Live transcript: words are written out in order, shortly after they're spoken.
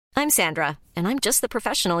I'm Sandra, and I'm just the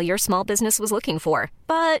professional your small business was looking for.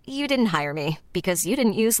 But you didn't hire me because you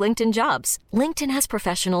didn't use LinkedIn Jobs. LinkedIn has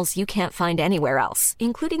professionals you can't find anywhere else,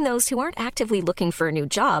 including those who aren't actively looking for a new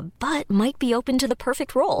job, but might be open to the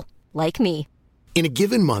perfect role, like me. In a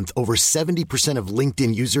given month, over 70% of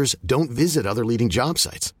LinkedIn users don't visit other leading job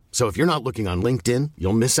sites. So if you're not looking on LinkedIn,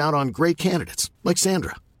 you'll miss out on great candidates like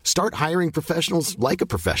Sandra. Start hiring professionals like a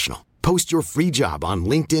professional. Post your free job on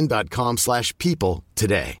linkedin.com/people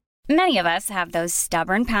today. Many of us have those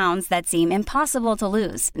stubborn pounds that seem impossible to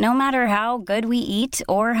lose, no matter how good we eat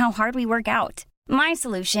or how hard we work out. My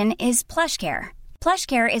solution is PlushCare.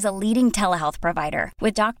 PlushCare is a leading telehealth provider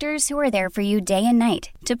with doctors who are there for you day and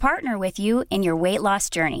night to partner with you in your weight loss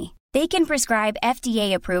journey. They can prescribe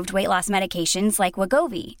FDA-approved weight loss medications like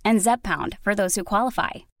Wegovy and Zepbound for those who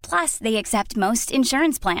qualify. Plus, they accept most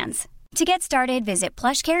insurance plans. To get started, visit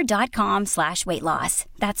plushcare.com/weightloss.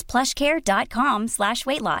 That's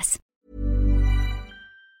plushcare.com/weightloss.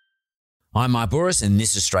 I'm Mike Boris, and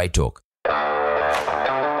this is Straight Talk. When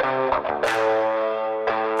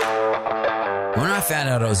I found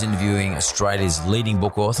out I was interviewing Australia's leading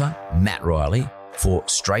book author, Matt Reilly, for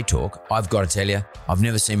Straight Talk, I've got to tell you, I've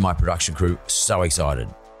never seen my production crew so excited.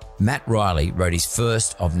 Matt Reilly wrote his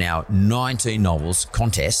first of now 19 novels,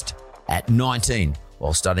 Contest, at 19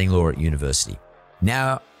 while studying law at university.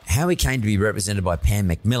 Now, how he came to be represented by Pam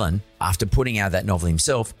Macmillan after putting out that novel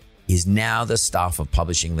himself is now the stuff of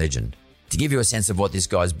publishing legend. To give you a sense of what this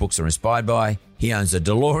guy's books are inspired by, he owns a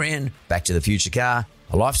DeLorean, Back to the Future car,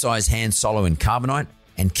 a life-size Han Solo in carbonite,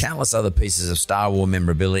 and countless other pieces of Star Wars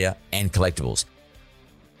memorabilia and collectibles.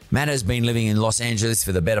 Matt has been living in Los Angeles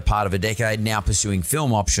for the better part of a decade, now pursuing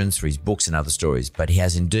film options for his books and other stories. But he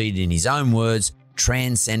has indeed, in his own words,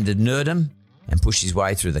 transcended nerdom and pushed his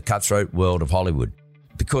way through the cutthroat world of Hollywood.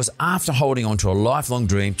 Because after holding on to a lifelong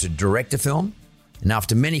dream to direct a film, and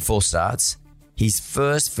after many false starts, his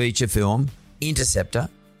first feature film, Interceptor,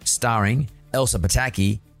 starring Elsa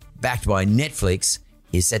Pataky, backed by Netflix,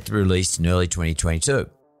 is set to be released in early 2022.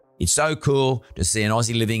 It's so cool to see an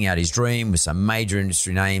Aussie living out his dream with some major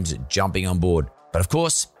industry names jumping on board. But of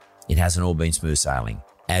course, it hasn't all been smooth sailing,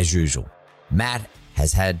 as usual. Matt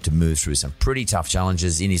has had to move through some pretty tough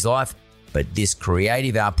challenges in his life, but this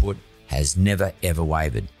creative output has never, ever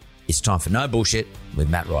wavered. It's time for No Bullshit with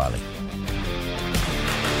Matt Reilly.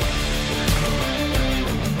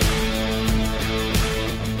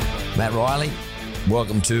 Matt Reilly,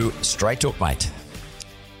 welcome to Straight Talk, mate.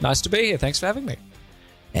 Nice to be here. Thanks for having me.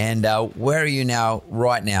 And where are you now,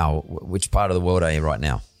 right now? Which part of the world are you right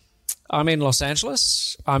now? I'm in Los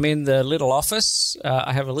Angeles. I'm in the little office.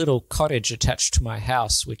 I have a little cottage attached to my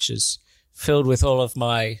house, which is filled with all of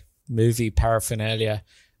my movie paraphernalia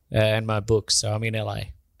and my books. So I'm in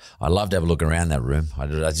LA. I'd love to have a look around that room. I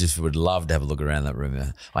just would love to have a look around that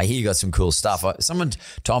room. I hear you got some cool stuff. Someone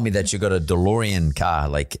told me that you got a DeLorean car.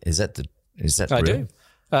 Like, is that real?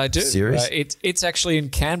 I do. Serious? It's actually in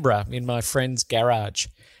Canberra in my friend's garage.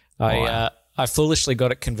 I foolishly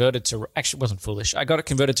got it converted to – actually, it wasn't foolish. I got it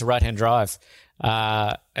converted to right-hand drive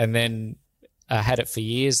and then I had it for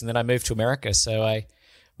years, and then I moved to America. So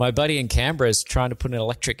my buddy in Canberra is trying to put an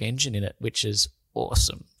electric engine in it, which is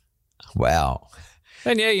awesome. Wow.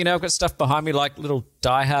 And yeah, I've got stuff behind me like little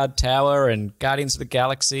Die Hard Tower and Guardians of the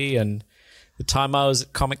Galaxy and the time I was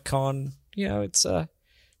at Comic-Con. It's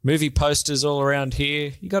movie posters all around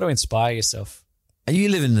here. You got to inspire yourself. Are you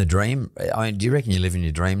living the dream? I mean, do you reckon you're living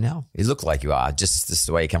your dream now? You look like you are, just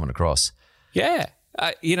the way you're coming across. Yeah.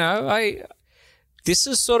 This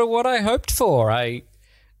is sort of what I hoped for. I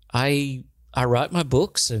write my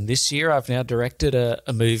books, and this year I've now directed a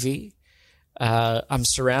movie. I'm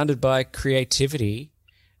surrounded by creativity.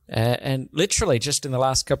 And literally just in the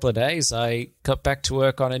last couple of days, I got back to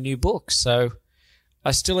work on a new book. So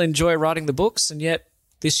I still enjoy writing the books, and yet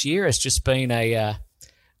this year has just been a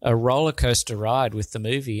roller coaster ride with the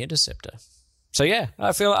movie Interceptor. So yeah,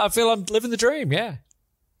 I feel I'm living the dream. Yeah,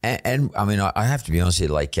 and I mean, I have to be honest here.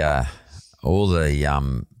 Like all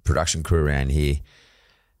the production crew around here,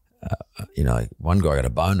 one guy got a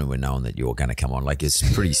boner when knowing that you were going to come on. Like, it's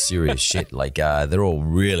pretty serious shit. Like they're all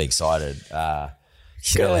really excited.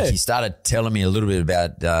 He started telling me a little bit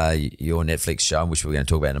about your Netflix show, which we're going to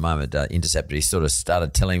talk about in a moment, Interceptor. He sort of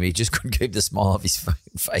started telling me he just couldn't keep the smile off his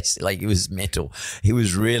fucking face. Like, it was mental. He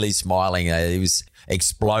was really smiling. He was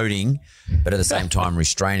exploding, but at the same time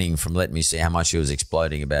restraining from letting me see how much he was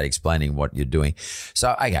exploding about explaining what you're doing.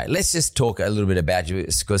 So, okay, let's just talk a little bit about you,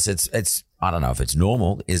 because it's I don't know if it's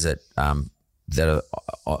normal. Is it that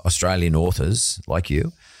Australian authors like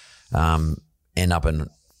you end up in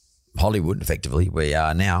Hollywood, effectively, where you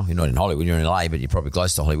are now? You're not in Hollywood, you're in LA, but you're probably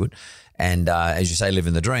close to Hollywood, and as you say,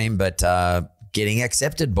 living the dream, but getting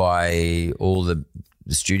accepted by all the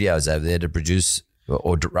studios over there to produce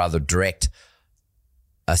or rather direct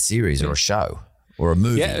a series or a show or a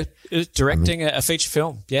movie. Yeah, directing a feature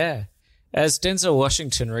film, yeah. As Denzel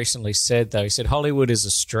Washington recently said, though, he said, Hollywood is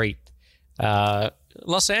a street.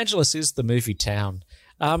 Los Angeles is the movie town.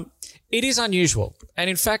 It is unusual. And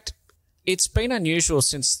in fact, it's been unusual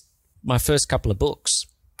since my first couple of books,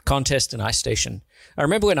 Contest and Ice Station. I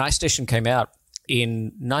remember when Ice Station came out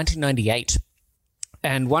in 1998,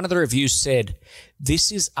 and one of the reviews said,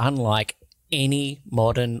 this is unlike any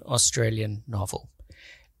modern Australian novel.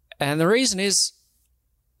 And the reason is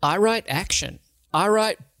I write action. I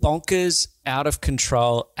write bonkers,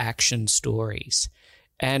 out-of-control action stories.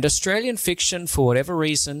 And Australian fiction, for whatever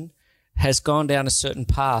reason, has gone down a certain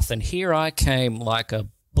path. And here I came like a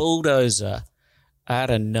bulldozer out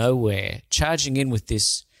of nowhere, charging in with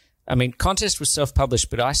this. I mean, Contest was self-published,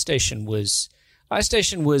 but Ice Station was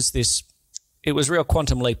this, it was a real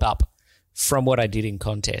quantum leap up from what I did in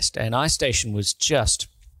Contest. And Ice Station was just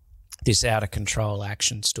this out-of-control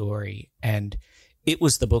action story. And it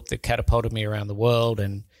was the book that catapulted me around the world,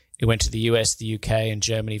 and it went to the US, the UK, and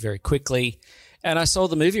Germany very quickly. And I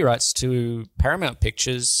sold the movie rights to Paramount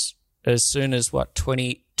Pictures as soon as,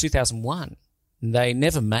 2001. They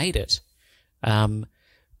never made it.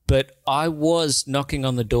 But I was knocking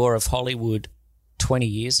on the door of Hollywood 20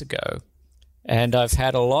 years ago, and I've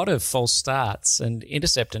had a lot of false starts, and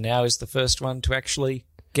Interceptor now is the first one to actually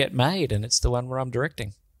get made, and it's the one where I'm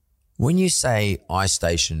directing. When you say Ice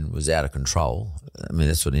Station was out of control, I mean,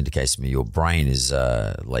 that's what indicates to me your brain is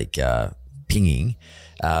pinging.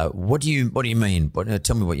 What do you mean?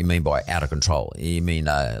 Tell me what you mean by out of control. You mean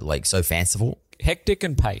like so fanciful? Hectic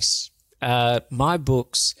and pace. My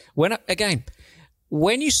books,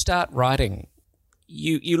 when you start writing,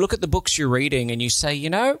 you look at the books you're reading and you say,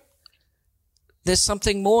 there's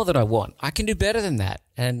something more that I want. I can do better than that.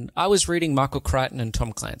 And I was reading Michael Crichton and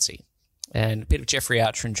Tom Clancy, and a bit of Jeffrey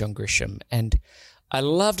Archer and John Grisham. And I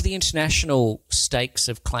loved the international stakes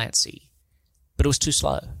of Clancy, but it was too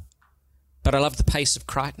slow. But I loved the pace of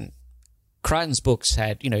Crichton. Crichton's books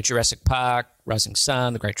had, Jurassic Park, Rising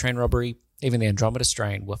Sun, The Great Train Robbery, even The Andromeda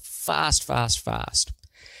Strain were fast.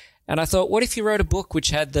 And I thought, what if you wrote a book which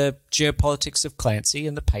had the geopolitics of Clancy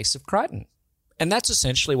and the pace of Crichton? And that's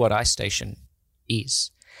essentially what Ice Station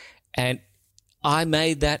is. And I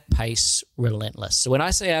made that pace relentless. So when I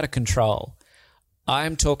say out of control,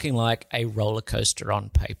 I'm talking like a roller coaster on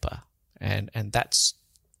paper. And that's,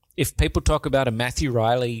 if people talk about a Matthew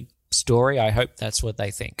Reilly story, I hope that's what they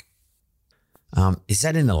think. Is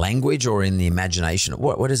that in the language or in the imagination?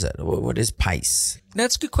 What is it? What is pace?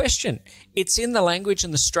 That's a good question. It's in the language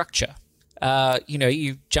and the structure.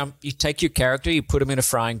 You take your character, you put them in a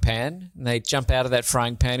frying pan, and they jump out of that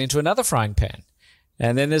frying pan into another frying pan.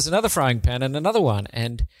 And then there's another frying pan and another one.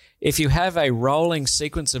 And if you have a rolling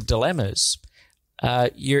sequence of dilemmas,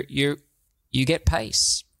 you get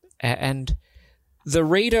pace. And the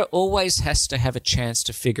reader always has to have a chance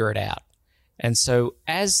to figure it out. And so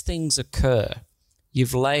as things occur,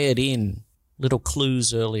 you've layered in little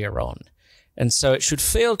clues earlier on. And so it should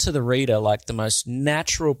feel to the reader like the most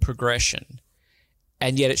natural progression,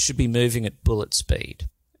 and yet it should be moving at bullet speed.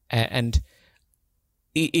 And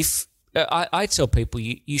if I tell people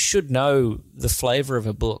you should know the flavor of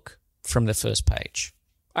a book from the first page.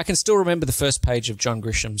 I can still remember the first page of John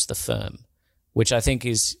Grisham's The Firm, which I think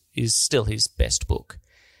is still his best book.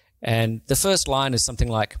 And the first line is something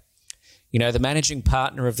like, the managing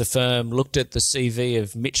partner of the firm looked at the CV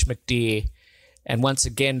of Mitch McDeere and once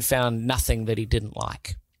again found nothing that he didn't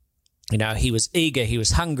like. He was eager, he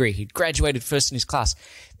was hungry, he'd graduated first in his class.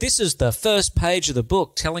 This is the first page of the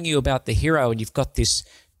book telling you about the hero, and you've got this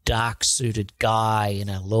dark-suited guy in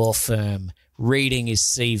a law firm reading his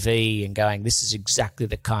CV and going, this is exactly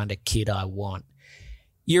the kind of kid I want.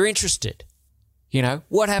 You're interested.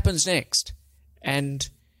 What happens next? And,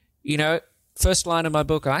 first line of my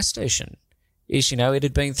book, Ice Station, is, it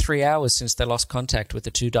had been 3 hours since they lost contact with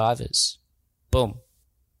the two divers. Boom.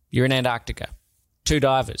 You're in Antarctica. 2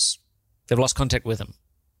 divers. They've lost contact with them.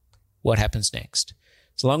 What happens next?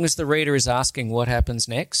 As long as the reader is asking what happens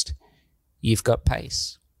next, you've got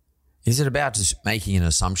pace. Is it about just making an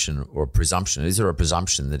assumption or a presumption? Is there a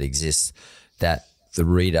presumption that exists that the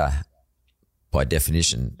reader, by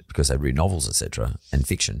definition, because they read novels, etc., and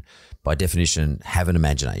fiction, by definition, have an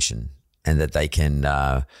imagination, and that they can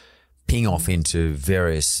ping off into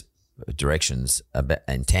various directions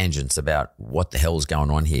and tangents about what the hell's going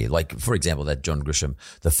on here? Like, for example, that John Grisham,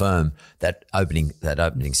 The Firm, that opening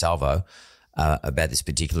salvo about this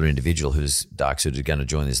particular individual who's dark-suited going to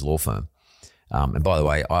join this law firm. And by the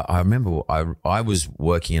way, I remember I was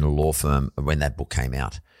working in a law firm when that book came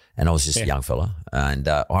out, and I was just a young fella, and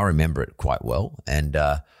I remember it quite well. And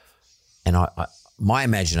my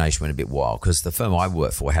imagination went a bit wild because the firm I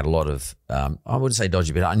worked for had a lot of, I wouldn't say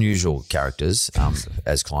dodgy, but unusual characters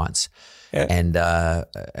as clients. Yeah. And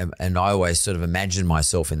I always sort of imagined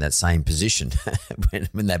myself in that same position when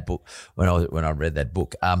I read that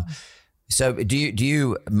book. So do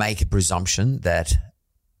you make a presumption that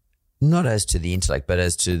not as to the intellect, but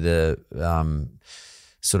as to the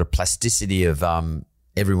sort of plasticity of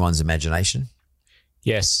everyone's imagination?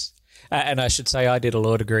 Yes. And I should say I did a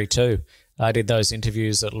law degree too. I did those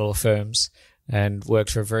interviews at law firms and worked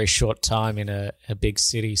for a very short time in a big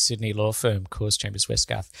city, Sydney law firm, Cause Chambers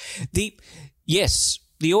Westgarth.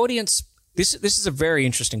 The audience, this is a very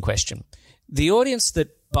interesting question. The audience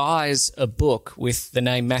that buys a book with the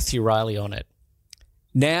name Matthew Reilly on it,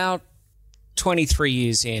 now 23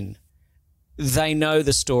 years in, they know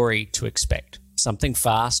the story to expect, something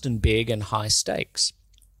fast and big and high stakes.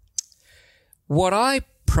 What I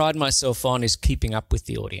pride myself on is keeping up with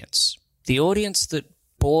the audience. The audience that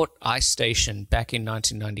bought Ice Station back in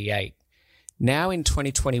 1998, now in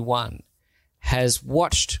 2021, has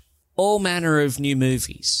watched all manner of new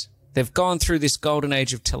movies. They've gone through this golden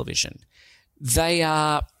age of television. They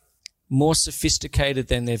are more sophisticated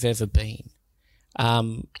than they've ever been.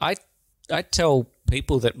 I tell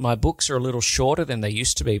people that my books are a little shorter than they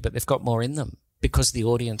used to be, but they've got more in them because the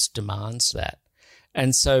audience demands that.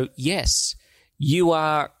 And so, yes, you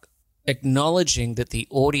are acknowledging that the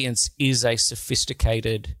audience is a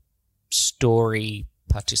sophisticated story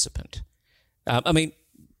participant. I mean,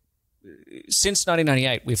 since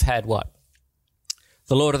 1998, we've had what?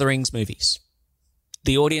 The Lord of the Rings movies.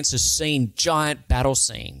 The audience has seen giant battle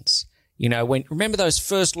scenes. You know, remember those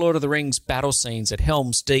first Lord of the Rings battle scenes at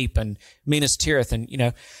Helm's Deep and Minas Tirith and, you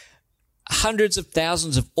know, hundreds of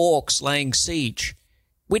thousands of orcs laying siege.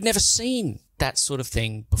 We'd never seen that sort of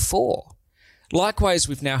thing before. Likewise,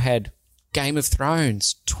 we've now had Game of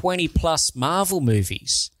Thrones, 20-plus Marvel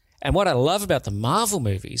movies. And what I love about the Marvel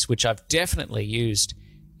movies, which I've definitely used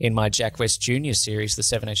in my Jack West Jr. series, the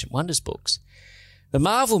Seven Ancient Wonders books, the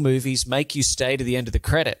Marvel movies make you stay to the end of the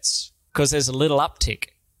credits because there's a little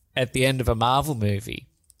uptick at the end of a Marvel movie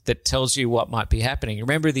that tells you what might be happening.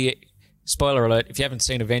 Remember the, spoiler alert, if you haven't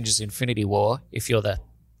seen Avengers Infinity War, if you're the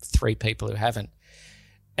 3 people who haven't,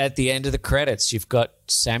 at the end of the credits, you've got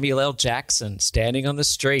Samuel L. Jackson standing on the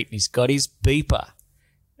street. He's got his beeper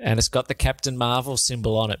and it's got the Captain Marvel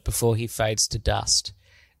symbol on it before he fades to dust.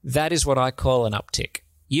 That is what I call an uptick.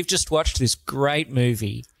 You've just watched this great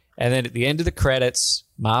movie and then at the end of the credits,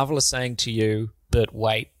 Marvel is saying to you, but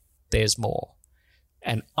wait, there's more.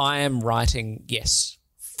 And I am writing, yes,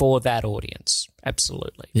 for that audience.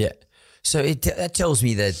 Absolutely. Yeah. So that tells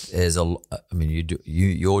me that there's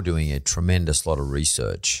you're doing a tremendous lot of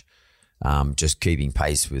research, just keeping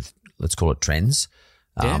pace with, let's call it trends.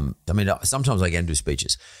 Yeah. Sometimes I get into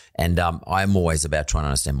speeches and I'm always about trying to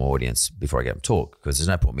understand my audience before I get them to talk because there's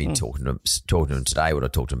no point me talking to them today what I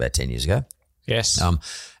talked to them about 10 years ago. Yes.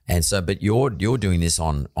 And so, but you're doing this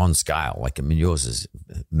on scale. Like, I mean, yours is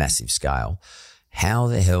massive scale. How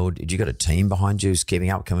the hell did you got a team behind you who's keeping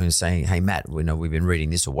up, coming and saying, "Hey, Matt, we know we've been reading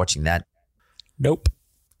this or watching that"? Nope.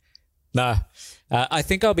 No. I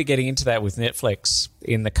think I'll be getting into that with Netflix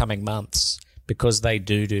in the coming months because they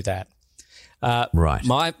do that. Right.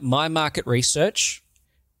 My market research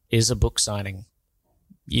is a book signing.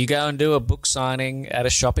 You go and do a book signing at a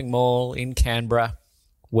shopping mall in Canberra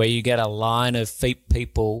where you get a line of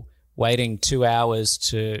people waiting 2 hours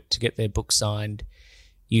to get their book signed.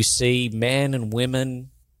 You see men and women.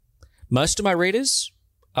 Most of my readers,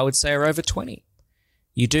 I would say, are over 20.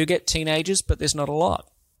 You do get teenagers, but there's not a lot.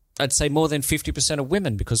 I'd say more than 50% of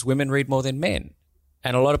women because women read more than men.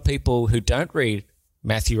 And a lot of people who don't read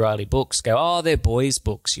Matthew Reilly books go, oh, they're boys'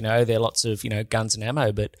 books, they're lots of, guns and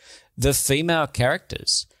ammo. But the female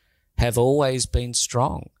characters have always been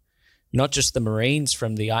strong. Not just the Marines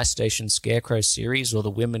from the Ice Station Scarecrow series or the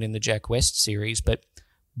women in the Jack West series, but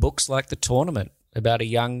books like The Tournament about a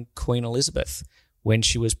young Queen Elizabeth when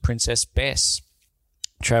she was Princess Bess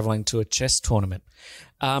traveling to a chess tournament.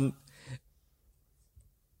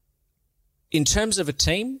 In terms of a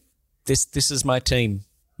team, this is my team,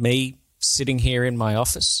 me sitting here in my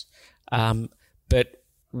office. But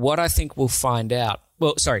what I think we'll find out,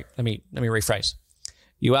 well, sorry, let me rephrase.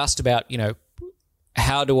 You asked about,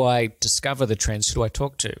 how do I discover the trends? Who do I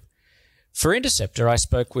talk to? For Interceptor, I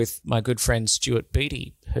spoke with my good friend Stuart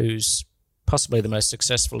Beattie, who's possibly the most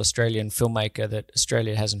successful Australian filmmaker that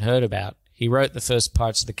Australia hasn't heard about. He wrote the first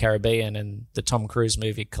Pirates of the Caribbean and the Tom Cruise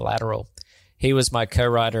movie Collateral. He was my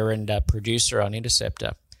co-writer and producer on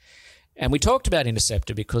Interceptor. And we talked about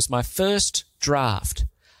Interceptor because my first draft,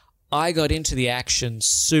 I got into the action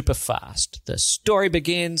super fast. The story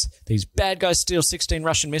begins, these bad guys steal 16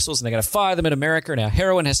 Russian missiles and they're going to fire them at America, and our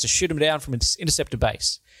heroine has to shoot them down from an Interceptor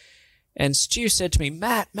base. And Stu said to me,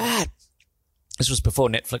 Matt, this was before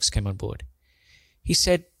Netflix came on board. He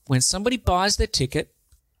said, when somebody buys their ticket,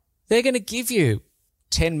 they're going to give you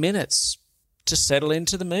 10 minutes to settle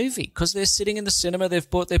into the movie because they're sitting in the cinema, they've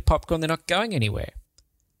bought their popcorn, they're not going anywhere.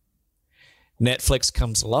 Netflix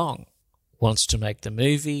comes along, wants to make the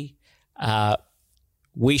movie.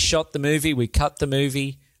 We shot the movie, we cut the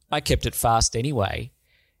movie. I kept it fast anyway.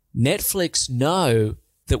 Netflix know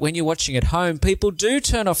that when you're watching at home, people do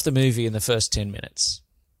turn off the movie in the first 10 minutes.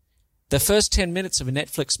 The first 10 minutes of a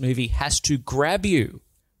Netflix movie has to grab you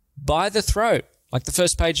by the throat, like the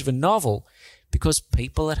first page of a novel, because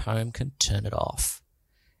people at home can turn it off.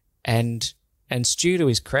 And Stu, to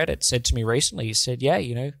his credit, said to me recently, he said, yeah,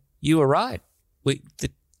 you were right.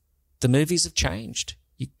 The movies have changed.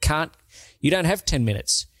 You don't have 10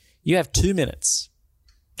 minutes. You have 2 minutes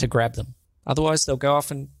to grab them. Otherwise, they'll go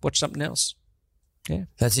off and watch something else. Yeah.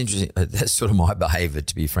 That's interesting. That's sort of my behaviour,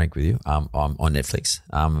 to be frank with you. I'm on Netflix.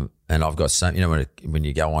 And I've got so, when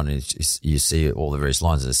you go on and you see all the various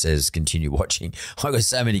lines that says continue watching. I've got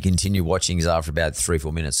so many continue watchings after about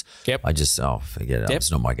 3-4 minutes. Yep. I just, forget it. Yep.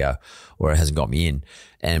 It's not my go, or it hasn't got me in.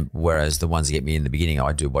 And whereas the ones that get me in the beginning,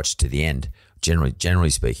 I do watch to the end, generally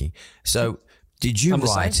speaking. So did you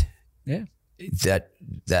write that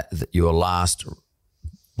your last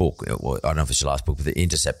book, or I don't know if it's your last book, but The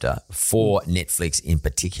Interceptor, for Netflix in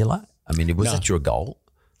particular? I mean, was that your goal?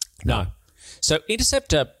 No. So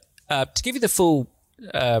Interceptor, to give you the full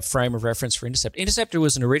frame of reference for Interceptor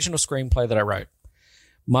was an original screenplay that I wrote.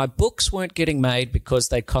 My books weren't getting made because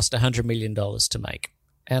they cost $100 million to make,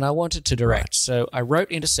 and I wanted to direct. Right. So I wrote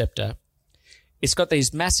Interceptor. It's got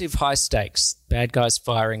these massive high stakes, bad guys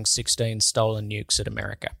firing 16 stolen nukes at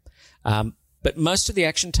America. But most of the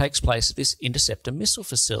action takes place at this Interceptor missile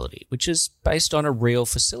facility, which is based on a real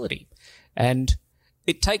facility. And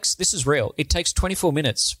this is real. It takes 24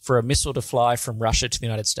 minutes for a missile to fly from Russia to the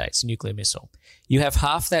United States, a nuclear missile. You have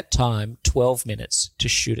half that time, 12 minutes, to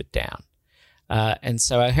shoot it down. And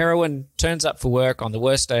so our heroine turns up for work on the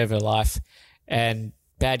worst day of her life, and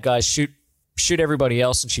bad guys shoot everybody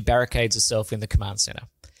else, and she barricades herself in the command center.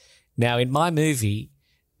 Now, in my movie,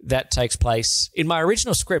 that takes place, in my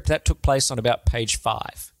original script, that took place on about page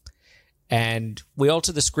 5. And we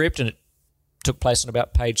altered the script, and it took place on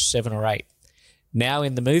about page 7 or 8. Now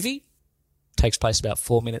in the movie, it takes place about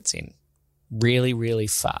 4 minutes in. Really, really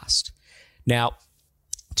fast. Now,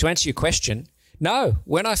 to answer your question, no.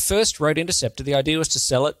 When I first wrote Interceptor, the idea was to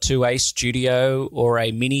sell it to a studio or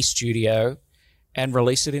a mini studio and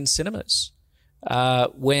release it in cinemas.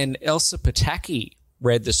 When Elsa Pataki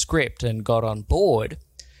read the script and got on board,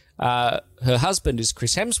 her husband is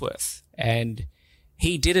Chris Hemsworth, and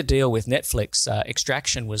he did a deal with Netflix.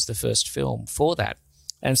 Extraction was the first film for that.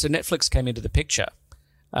 And so Netflix came into the picture.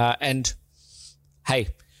 And, hey,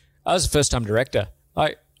 I was a first-time director.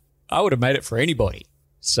 I would have made it for anybody.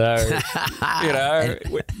 So,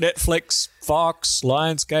 Netflix, Fox,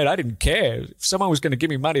 Lionsgate, I didn't care. If someone was going to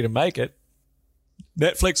give me money to make it,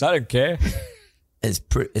 Netflix, I didn't care. It's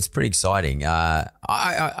pretty exciting.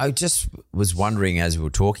 I just was wondering as we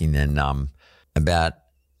were talking then about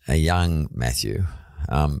a young Matthew,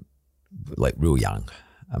 like real young.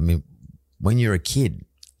 I mean, when you're a kid,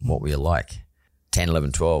 what were you like? 10,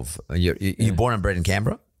 11, 12. You're born and bred in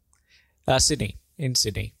Canberra? Sydney.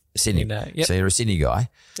 Sydney. Yep. So you're a Sydney guy.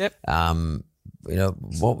 Yep.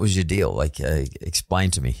 What was your deal? Like,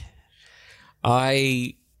 explain to me.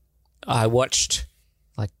 I watched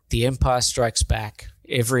like The Empire Strikes Back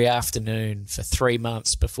every afternoon for 3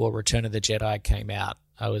 months before Return of the Jedi came out.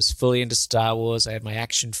 I was fully into Star Wars. I had my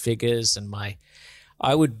action figures and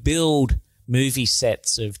I would build movie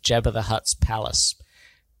sets of Jabba the Hutt's palace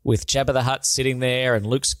with Jabba the Hutt sitting there and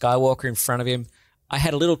Luke Skywalker in front of him. I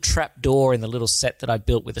had a little trap door in the little set that I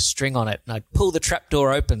built with a string on it, and I'd pull the trap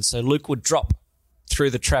door open so Luke would drop through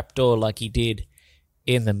the trap door like he did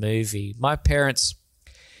in the movie. My parents,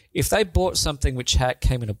 if they bought something which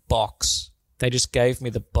came in a box, they just gave me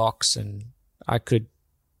the box and I could,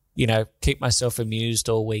 keep myself amused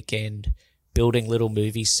all weekend, building little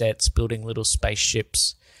movie sets, building little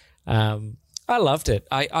spaceships. I loved it.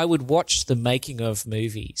 I would watch the making of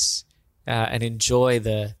movies and enjoy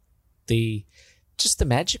the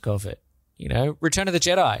magic of it. Return of the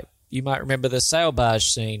Jedi. You might remember the sail barge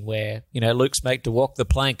scene where, Luke's made to walk the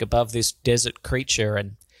plank above this desert creature.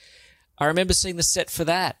 And I remember seeing the set for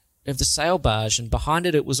that of the sail barge, and behind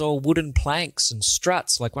it was all wooden planks and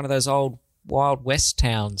struts, like one of those old Wild West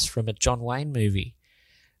towns from a John Wayne movie.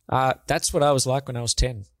 That's what I was like when I was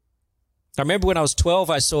 10. I remember when I was 12,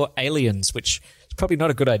 I saw Aliens, which is probably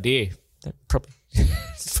not a good idea probably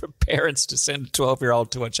for parents to send a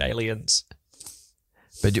 12-year-old to watch Aliens.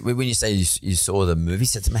 But when you say you saw the movie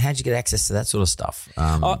sets, how'd you get access to that sort of stuff?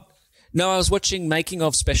 No, I was watching making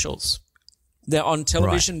of specials. They're on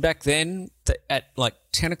television back then at like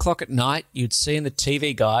 10 o'clock at night. You'd see in the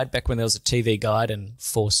TV guide, back when there was a TV guide and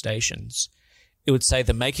 4 stations, it would say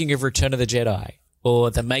the making of Return of the Jedi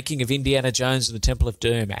or the making of Indiana Jones and the Temple of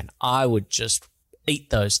Doom, and I would just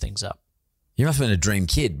eat those things up. You must have been a dream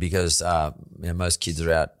kid because most kids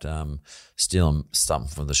are out stealing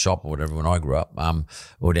stuff from the shop or whatever when I grew up,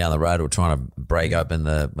 or down the road, or trying to break open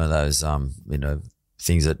one of those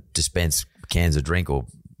things that dispense cans of drink or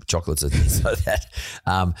chocolates and things like that.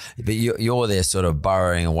 But you're there sort of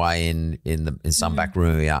burrowing away in some back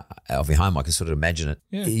room of your home. I can sort of imagine it.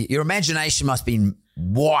 Yeah. Your imagination must be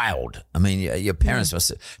wild. I mean, your parents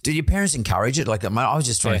must. Did your parents encourage it? Like, I was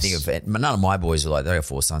just trying to think of it. None of my boys were like, they have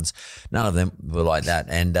 4 sons. None of them were like that.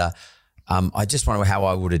 And I just wonder how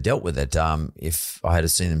I would have dealt with it if I had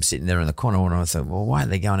seen them sitting there in the corner, and I thought, well, why are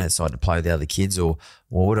they going outside to play with the other kids? Or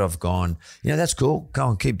would I have gone, that's cool, go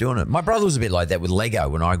and keep doing it. My brother was a bit like that with Lego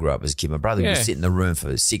when I grew up as a kid. My brother would sit in the room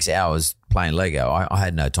for 6 hours playing Lego. I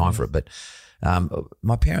had no time for it, but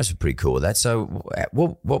my parents were pretty cool with that. So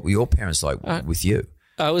what were your parents like with you?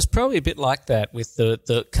 I was probably a bit like that with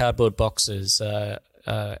the cardboard boxes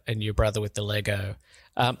and your brother with the Lego.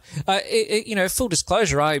 Full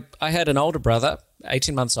disclosure, I had an older brother,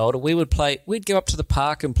 18 months older. We'd go up to the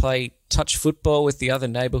park and play touch football with the other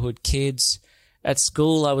neighbourhood kids. At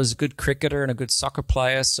school, I was a good cricketer and a good soccer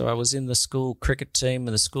player, so I was in the school cricket team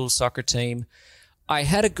and the school soccer team. I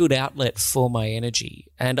had a good outlet for my energy,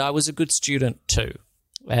 and I was a good student too.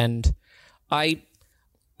 And I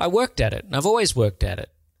worked at it, and I've always worked at it.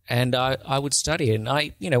 And I would study, and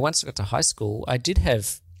once I got to high school, I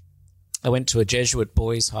went to a Jesuit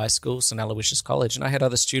boys' high school, St. Aloysius College, and I had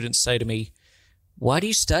other students say to me, why do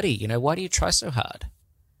you study? Why do you try so hard?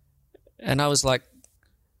 And I was like,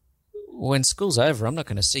 when school's over, I'm not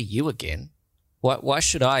going to see you again. Why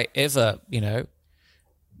should I ever,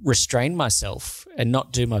 restrain myself and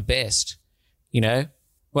not do my best? Why?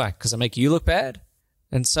 Because I make you look bad?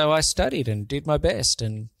 And so I studied and did my best.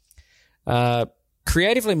 And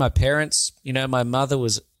creatively, my parents, my mother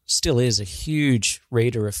still is a huge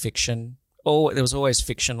reader of fiction. There was always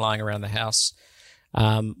fiction lying around the house.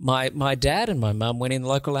 My dad and my mum went in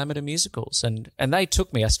local amateur musicals, and they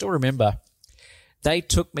took me. I still remember. They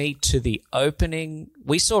took me to the opening.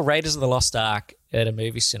 We saw Raiders of the Lost Ark at a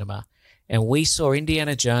movie cinema, and we saw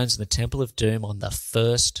Indiana Jones and the Temple of Doom on the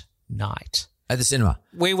first night. At the cinema?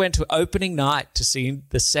 We went to opening night to see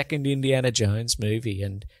the second Indiana Jones movie,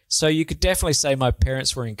 and so you could definitely say my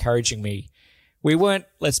parents were encouraging me. We weren't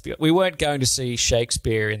going to see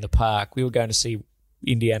Shakespeare in the park. We were going to see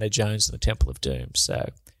Indiana Jones and the Temple of Doom.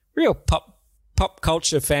 So real pop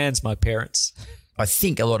culture fans, my parents. I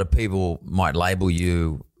think a lot of people might label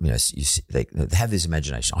you, they have this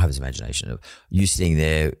imagination. I have this imagination of you sitting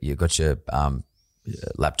there, you've got your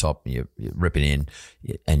laptop, and you're ripping in,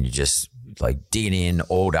 and you're just like digging in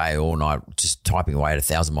all day, all night, just typing away at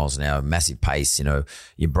 1,000 miles an hour, massive pace, your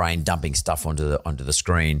brain dumping stuff onto the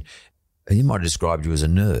screen. And you might have described you as a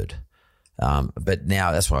nerd. But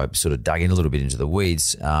now that's why I sort of dug in a little bit into the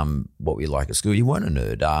weeds. What were you like at school? You weren't a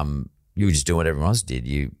nerd. You were just doing what everyone else did.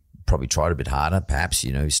 You probably tried a bit harder, perhaps,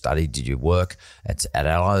 you studied, did your work at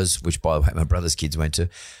Allo's, which, by the way, my brother's kids went to.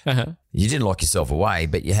 Uh-huh. You didn't lock yourself away,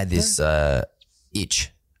 but you had this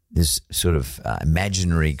itch, this sort of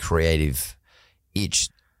imaginary creative itch.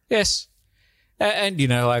 Yes. And,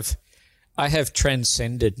 I have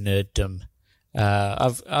transcended nerddom.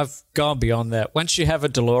 I've gone beyond that. Once you have a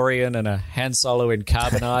DeLorean and a Han Solo in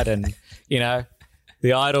carbonite and,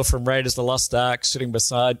 the idol from Raiders of the Lost Ark sitting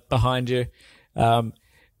behind you,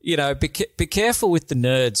 be careful with the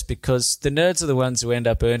nerds, because the nerds are the ones who end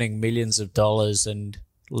up earning millions of dollars and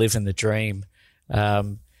living the dream.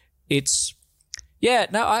 I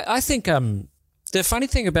think the funny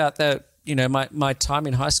thing about that, my time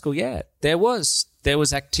in high school, there was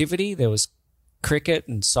activity, there was cricket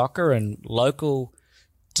and soccer and local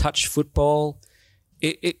touch football.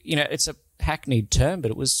 It's a hackneyed term, but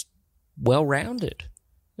it was well-rounded.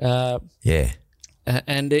 And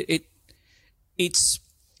it's.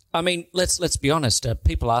 I mean, let's be honest.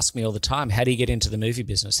 People ask me all the time, how do you get into the movie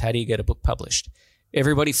business? How do you get a book published?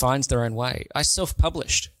 Everybody finds their own way. I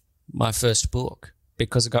self-published my first book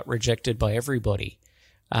because it got rejected by everybody.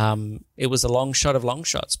 It was a long shot of long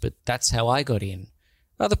shots, but that's how I got in.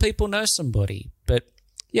 Other people know somebody. But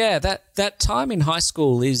yeah, that time in high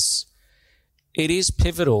school is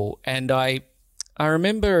pivotal. And I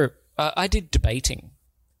remember I did debating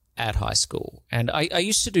at high school, and I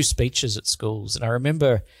used to do speeches at schools. And I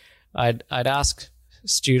remember I'd ask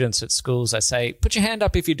students at schools, I say, put your hand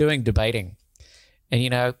up if you're doing debating.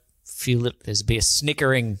 And, feel it, there's be a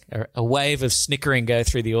snickering, a wave of snickering go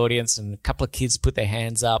through the audience, and a couple of kids put their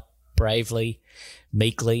hands up bravely,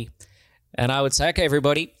 meekly. And I would say, okay,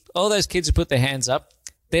 everybody, all those kids who put their hands up,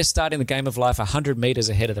 they're starting the game of life 100 meters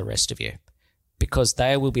ahead of the rest of you, because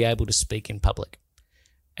they will be able to speak in public.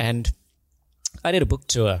 And I did a book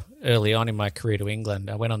tour early on in my career to England.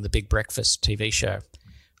 I went on the Big Breakfast TV show.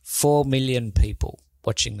 4 million people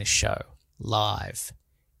watching this show live.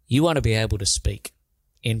 You want to be able to speak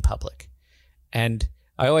in public. And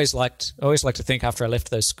I always liked to think after I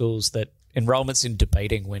left those schools that enrollments in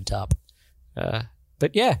debating went up.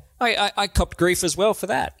 But yeah, I copped grief as well for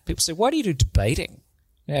that. People say, why do you do debating?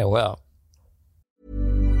 Yeah, well.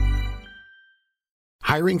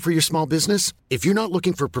 Hiring for your small business? If you're not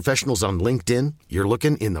looking for professionals on LinkedIn, you're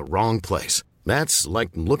looking in the wrong place. That's like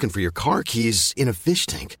looking for your car keys in a fish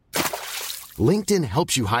tank. LinkedIn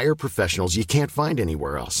helps you hire professionals you can't find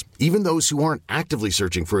anywhere else, even those who aren't actively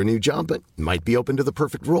searching for a new job but might be open to the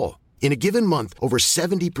perfect role. In a given month, over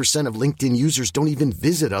 70% of LinkedIn users don't even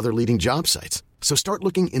visit other leading job sites. So start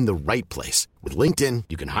looking in the right place. With LinkedIn,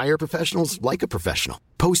 you can hire professionals like a professional.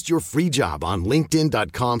 Post your free job on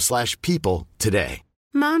linkedin.com/people today.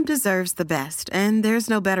 Mom deserves the best, and there's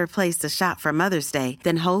no better place to shop for Mother's Day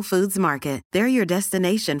than Whole Foods Market. They're your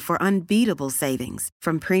destination for unbeatable savings,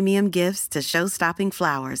 from premium gifts to show-stopping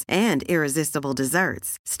flowers and irresistible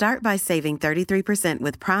desserts. Start by saving 33%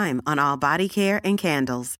 with Prime on all body care and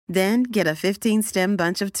candles. Then get a 15-stem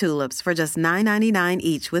bunch of tulips for just $9.99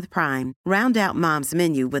 each with Prime. Round out Mom's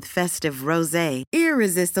menu with festive rosé,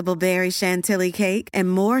 irresistible berry chantilly cake,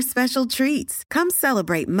 and more special treats. Come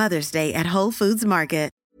celebrate Mother's Day at Whole Foods Market.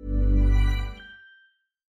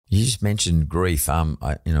 You just mentioned grief.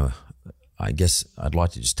 I guess I'd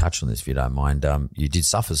like to just touch on this if you don't mind. You did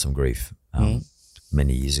suffer some grief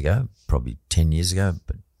many years ago, probably 10 years ago,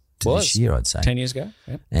 but this year I'd say. 10 years ago,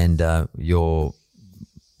 yep. And your,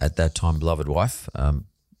 at that time, beloved wife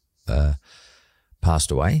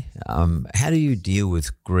passed away. How do you deal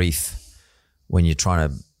with grief when you're trying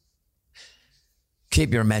to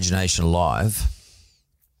keep your imagination alive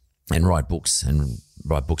and write books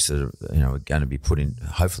that are going to be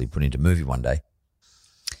hopefully put into movie one day?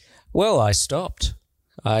 Well, I stopped.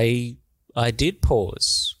 I did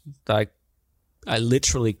pause. I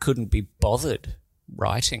literally couldn't be bothered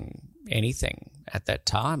writing anything at that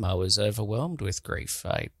time. I was overwhelmed with grief.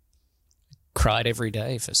 I cried every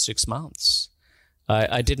day for 6 months.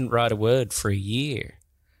 I didn't write a word for a year.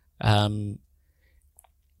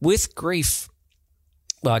 With grief,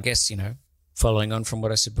 well, I guess, following on from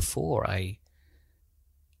what I said before, I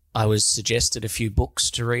was suggested a few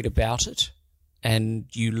books to read about it, and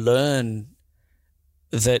you learn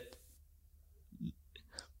that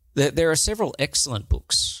there are several excellent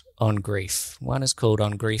books on grief. One is called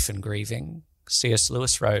On Grief and Grieving. C.S.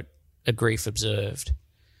 Lewis wrote A Grief Observed.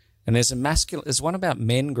 And there's one about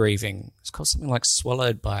men grieving. It's called something like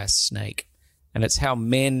Swallowed by a Snake. And it's how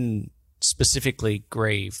men specifically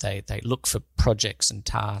grieve. They look for projects and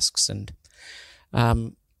tasks. And,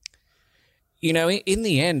 in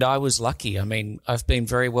the end, I was lucky. I mean, I've been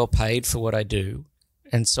very well paid for what I do.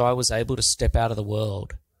 And so I was able to step out of the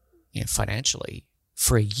world, financially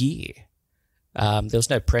for a year. There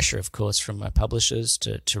was no pressure, of course, from my publishers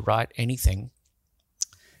to write anything.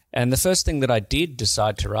 And the first thing that I did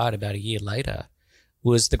decide to write about a year later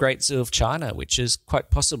was The Great Zoo of China, which is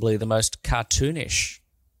quite possibly the most cartoonish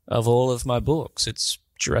of all of my books. It's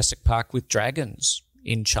Jurassic Park with dragons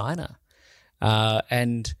in China.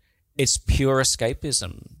 And it's pure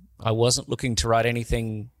escapism. I wasn't looking to write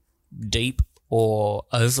anything deep or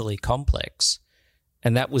overly complex.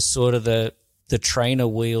 And that was sort of the trainer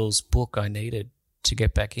wheels book I needed to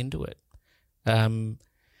get back into it.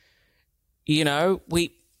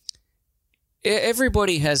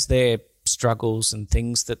 Everybody has their struggles and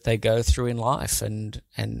things that they go through in life, and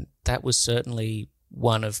that was certainly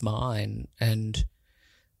one of mine. And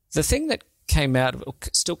the thing that came out of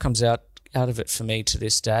it, still comes out of it for me to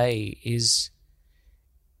this day, is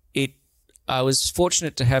I was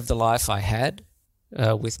fortunate to have the life I had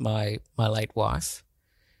with my late wife.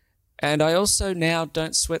 And I also now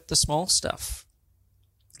don't sweat the small stuff.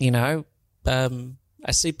 I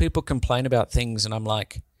see people complain about things and I'm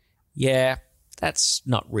like, yeah, that's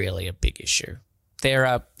not really a big issue. there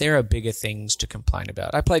are bigger things to complain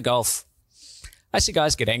about. I play golf. I see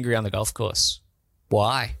guys get angry on the golf course.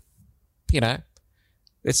 Why?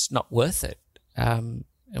 It's not worth it. And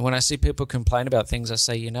when I see people complain about things, I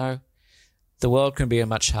say, the world can be a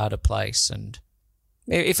much harder place. And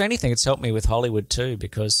if anything, it's helped me with Hollywood too,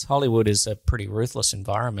 because Hollywood is a pretty ruthless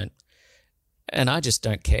environment. And I just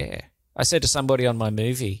don't care. I said to somebody on my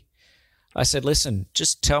movie, I said, listen,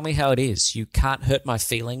 just tell me how it is. You can't hurt my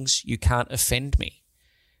feelings. You can't offend me.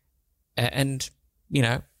 And,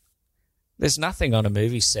 there's nothing on a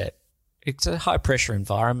movie set. It's a high-pressure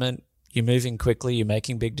environment. You're moving quickly. You're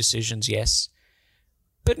making big decisions, yes.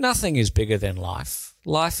 But nothing is bigger than life.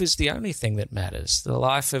 Life is the only thing that matters, the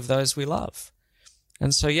life of those we love.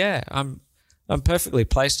 And so, yeah, I'm perfectly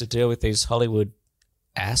placed to deal with these Hollywood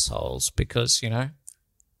assholes because,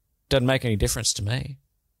 doesn't make any difference to me.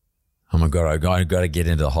 Oh my God, I've got to get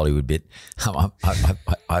into the Hollywood bit.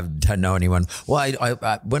 I don't know anyone. Well,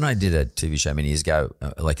 I when I did a TV show many years ago,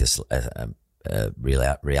 like a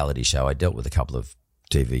reality show, I dealt with a couple of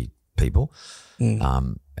TV people, and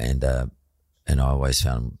I always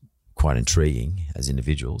found them quite intriguing as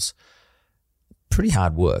individuals. Pretty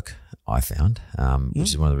hard work, I found, which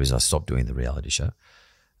is one of the reasons I stopped doing the reality show.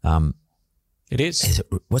 It is.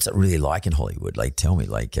 What's it really like in Hollywood? Like, tell me.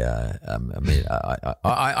 Like, I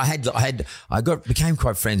became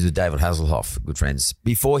quite friends with David Hasselhoff, good friends,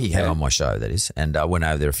 before he came on my show. That is, and I went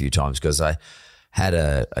over there a few times because I had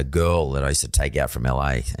a girl that I used to take out from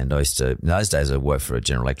LA, and in those days I worked for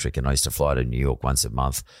General Electric, and I used to fly to New York once a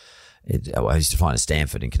month. I used to fly to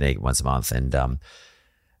Stanford in Connecticut once a month, and on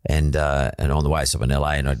the way I stopped in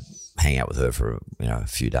LA, and I'd hang out with her for a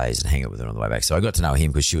few days and hang out with her on the way back. So I got to know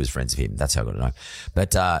him because she was friends of him. That's how I got to know him.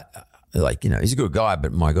 But he's a good guy.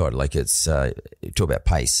 But my God, like it's talk about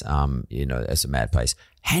pace. That's a mad pace.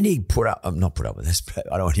 How do you not put up with this?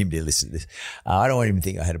 I don't want him to listen to this. I don't want him to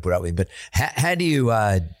think I had to put up with him. But how do you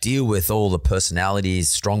deal with all the personalities,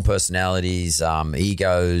 strong personalities,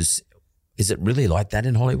 egos? Is it really like that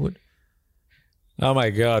in Hollywood? Oh my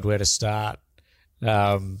God, where to start?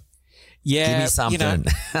 Yeah, give me something.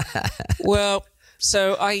 Well,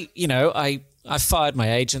 so I fired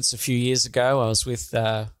my agents a few years ago. I was with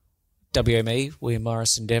WME, William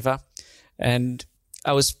Morris Endeavour, and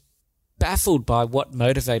I was baffled by what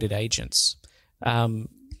motivated agents. At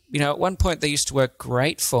one point they used to work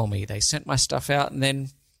great for me. They sent my stuff out, and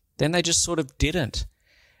then they just sort of didn't.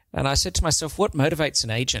 And I said to myself, what motivates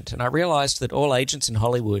an agent? And I realised that all agents in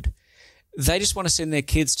Hollywood, they just want to send their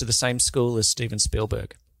kids to the same school as Steven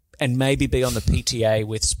Spielberg and maybe be on the PTA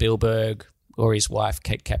with Spielberg or his wife,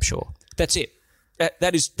 Kate Capshaw. That's it.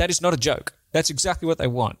 That is not a joke. That's exactly what they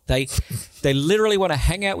want. They literally want to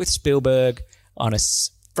hang out with Spielberg on a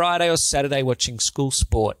Friday or Saturday watching school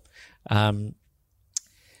sport.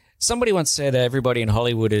 Somebody once said everybody in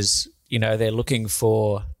Hollywood is, they're looking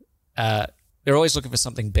for, they're always looking for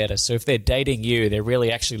something better. So if they're dating you, they're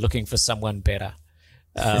really actually looking for someone better.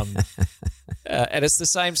 And it's the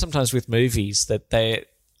same sometimes with movies that they're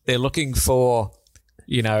looking for,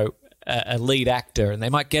 a lead actor, and they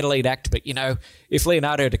might get a lead actor, but if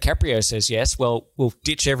Leonardo DiCaprio says yes, well, we'll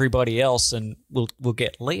ditch everybody else and we'll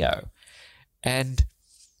get Leo. And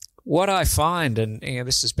what I find, and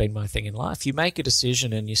this has been my thing in life, you make a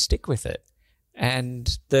decision and you stick with it.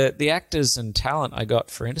 And the actors and talent I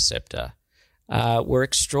got for Interceptor were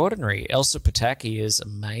extraordinary. Elsa Pataki is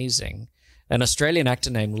amazing. An Australian actor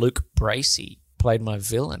named Luke Bracey played my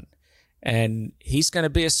villain, and he's going to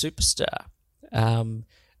be a superstar.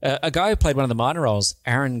 A guy who played one of the minor roles,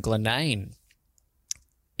 Aaron Glenane,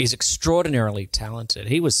 is extraordinarily talented.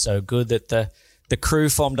 He was so good that the crew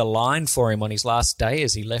formed a line for him on his last day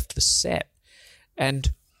as he left the set.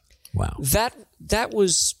 And wow, that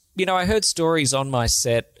was, I heard stories on my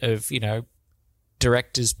set of,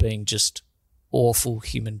 directors being just awful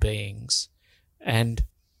human beings. And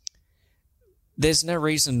there's no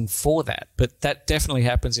reason for that, but that definitely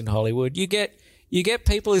happens in Hollywood. You get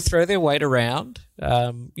people who throw their weight around.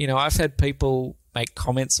 I've had people make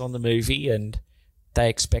comments on the movie and they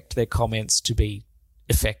expect their comments to be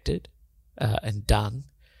affected and done.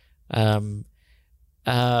 What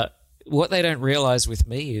they don't realize with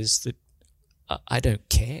me is that I don't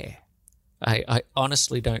care. I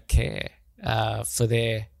honestly don't care for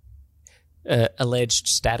their alleged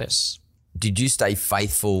status. Did you stay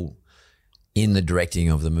faithful in the directing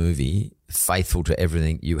of the movie, faithful to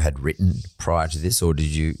everything you had written prior to this, or do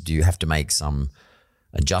you have to make some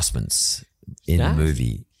adjustments in the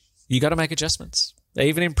movie? You got to make adjustments.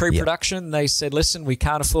 Even in pre-production, They said, listen, we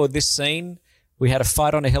can't afford this scene. We had a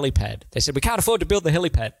fight on a helipad. They said, we can't afford to build the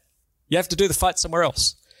helipad. You have to do the fight somewhere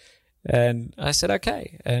else. And I said,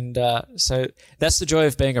 okay. And so that's the joy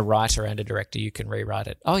of being a writer and a director. You can rewrite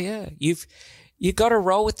it. Oh, yeah, you've got to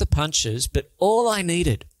roll with the punches, but all I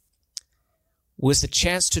needed was the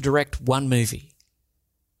chance to direct one movie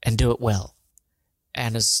and do it well.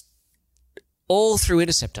 And as all through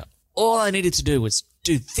Interceptor, all I needed to do was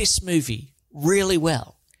do this movie really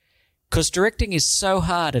well. Because directing is so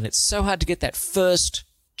hard, and it's so hard to get that first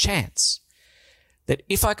chance, that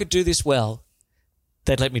if I could do this well,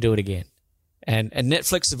 they'd let me do it again. And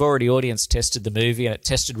Netflix have already audience tested the movie, and it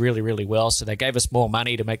tested really, really well, so they gave us more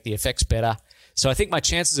money to make the effects better. So I think my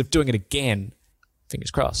chances of doing it again,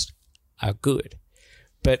 fingers crossed, are good.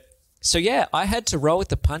 But so yeah, I had to roll with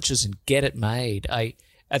the punches and get it made.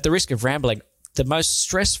 At the risk of rambling, the most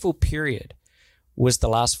stressful period was the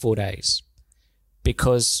last 4 days,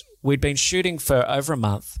 because we'd been shooting for over a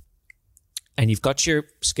month, and you've got your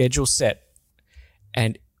schedule set,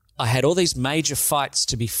 and I had all these major fights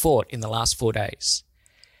to be fought in the last 4 days.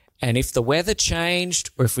 And if the weather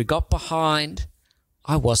changed or if we got behind,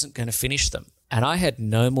 I wasn't going to finish them. And I had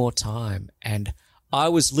no more time. And I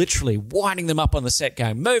was literally winding them up on the set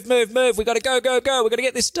going, move, move, move. We got to go, go, go. We got to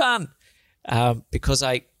get this done. Because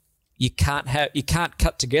you can't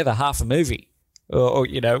cut together half a movie. Or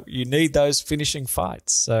you need those finishing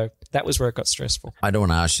fights. So that was where it got stressful. I don't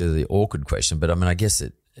want to ask you the awkward question, but I mean, I guess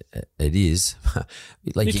it is.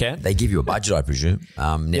 Like they give you a budget, I presume.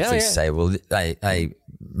 Netflix say, well, hey,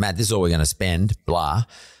 Matt, this is all we're going to spend, blah.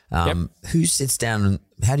 Who sits down and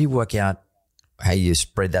how do you work out how you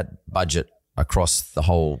spread that budget across the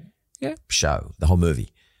whole show, the whole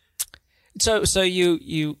movie? So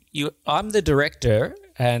you I'm the director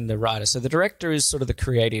and the writer. So the director is sort of the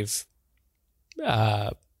creative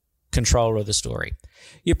controller of the story.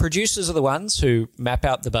 Your producers are the ones who map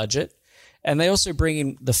out the budget, and they also bring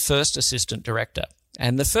in the first assistant director.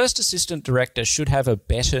 And the first assistant director should have a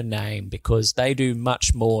better name because they do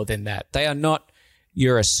much more than that. They are not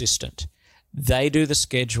your assistant. They do the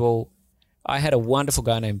schedule. I had a wonderful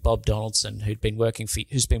guy named Bob Donaldson who's been working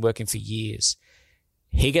for years.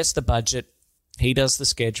 He gets the budget. He does the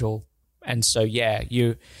schedule. And so,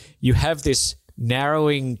 you have this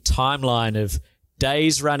narrowing timeline of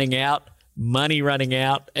days running out, money running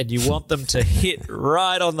out, and you want them to hit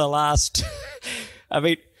right on the last. I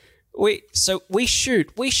mean, we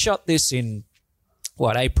shot this in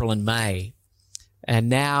April and May, and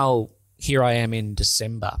now here I am in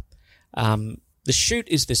December. The shoot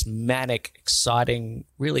is this manic, exciting,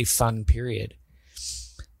 really fun period.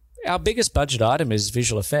 Our biggest budget item is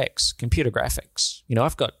visual effects, computer graphics.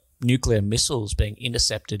 I've got nuclear missiles being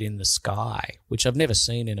intercepted in the sky, which I've never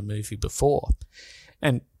seen in a movie before.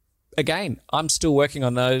 And again, I'm still working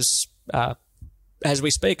on those as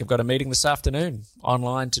we speak. I've got a meeting this afternoon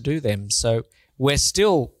online to do them. So we're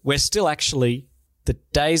still actually, the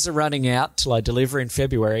days are running out till I deliver in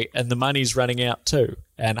February, and the money's running out too.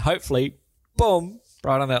 And hopefully, boom,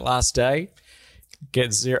 right on that last day,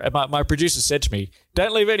 get zero. My producer said to me,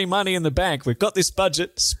 don't leave any money in the bank. We've got this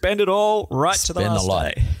budget. Spend it all right to the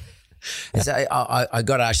last day. So I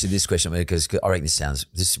got to ask you this question because I reckon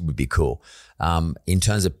this would be cool. In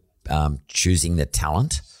terms of choosing the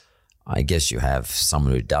talent, I guess you have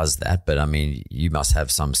someone who does that, but I mean, you must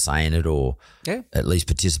have some say in it or at least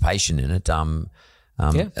participation in it. Elsa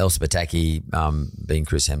Pataki, being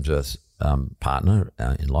Chris Hemsworth's partner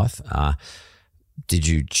in life, did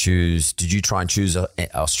you try and choose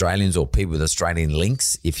Australians or people with Australian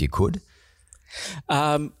links if you could?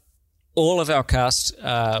 All of our cast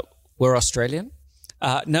were Australian.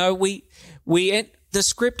 No, the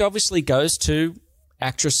script obviously goes to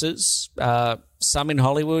actresses, some in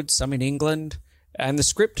Hollywood, some in England, and the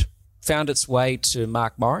script found its way to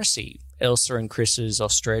Mark Morrissey, Elsa and Chris's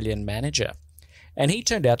Australian manager. And he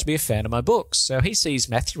turned out to be a fan of my books. So he sees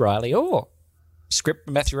Matthew Reilly, script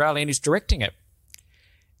from Matthew Reilly, and he's directing it.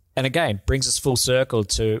 And again, brings us full circle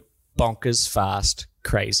to bonkers, fast,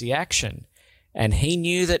 crazy action. And he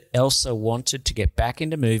knew that Elsa wanted to get back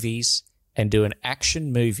into movies and do an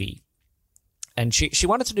action movie. And she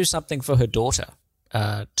wanted to do something for her daughter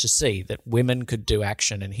to see that women could do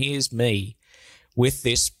action. And here's me with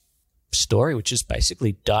this story, which is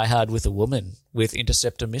basically Die Hard with a woman with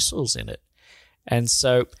interceptor missiles in it. And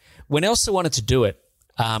so when Elsa wanted to do it,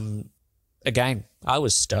 again, I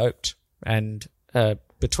was stoked. And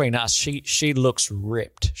between us, she looks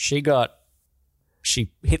ripped. She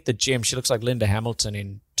hit the gym. She looks like Linda Hamilton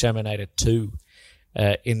in Terminator 2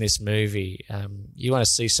 in this movie. You want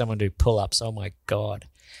to see someone do pull-ups, oh my God.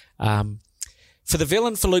 For the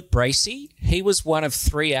villain, for Luke Bracey, he was one of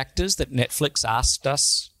 3 actors that Netflix asked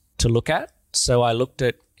us to look at. So I looked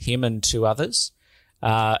at him and 2 others.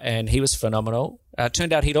 and he was phenomenal.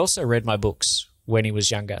 Turned out he'd also read my books when he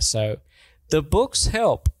was younger. So the books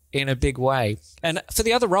help in a big way. And for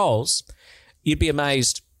the other roles, you'd be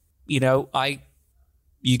amazed.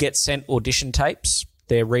 You get sent audition tapes.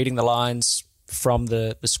 They're reading the lines from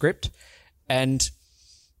the script, and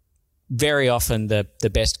very often the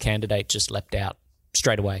best candidate just leapt out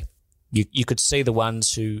straight away. You could see the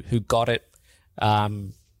ones who got it,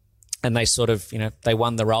 and they sort of, they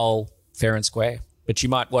won the role fair and square. But you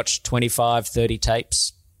might watch 25, 30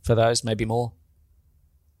 tapes for those, maybe more.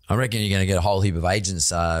 I reckon you're going to get a whole heap of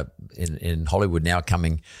agents in Hollywood now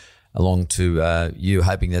coming along to you,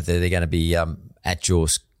 hoping that they're going to be at your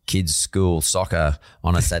kids' school soccer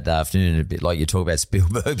on a Saturday afternoon, a bit like you talked about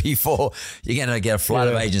Spielberg before. You're going to get a flood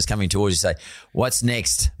of agents coming towards you, say, what's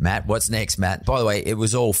next, Matt? What's next, Matt? By the way, it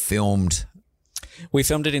was all filmed. We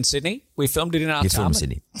filmed it in Sydney. We filmed it in Artarmon. You filmed in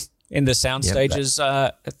Sydney. In the sound stages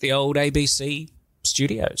at the old ABC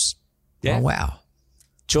studios. Yeah. Oh, wow.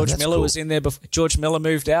 George Miller was in there before. George Miller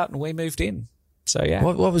moved out and we moved in. So, yeah.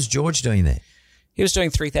 What was George doing there? He was doing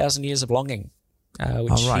 3,000 Years of Longing,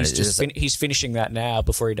 which he's finishing that now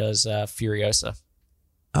before he does Furiosa.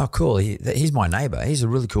 Oh, cool. He's my neighbour. He's a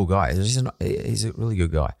really cool guy. He's a really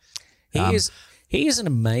good guy. He is an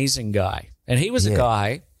amazing guy. And he was a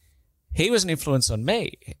guy, he was an influence on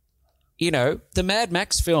me. The Mad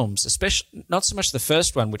Max films, especially not so much the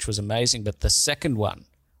first one, which was amazing, but the second one,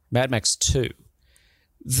 Mad Max 2,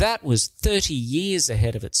 that was 30 years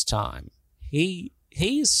ahead of its time. He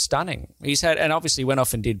is stunning. And obviously went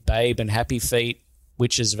off and did Babe and Happy Feet,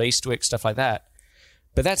 Witches of Eastwick, stuff like that.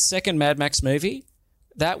 But that second Mad Max movie,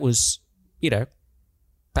 that was,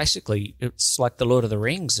 basically it's like The Lord of the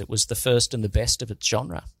Rings. It was the first and the best of its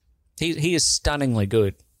genre. He is stunningly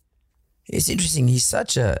good. It's interesting. He's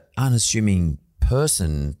such a unassuming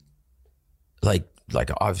person. Like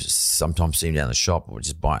I've sometimes seen him down the shop or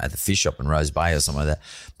just at the fish shop in Rose Bay or something like that,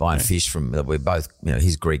 buying fish from, we're both,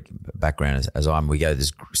 his Greek background as I am. We go to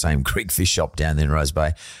this same Greek fish shop down there in Rose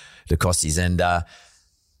Bay, the Costies, and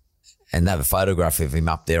they have a photograph of him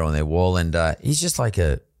up there on their wall. And he's just like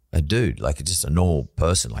a dude, like just a normal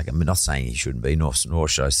person. Like, I'm not saying he shouldn't be, nor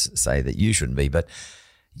should I say that you shouldn't be, but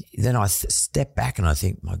then I step back and I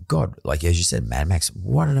think, my God, like as you said, Mad Max,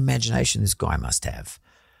 what an imagination this guy must have.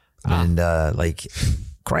 And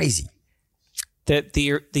crazy.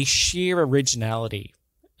 The sheer originality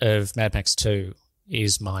of Mad Max 2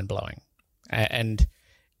 is mind-blowing. And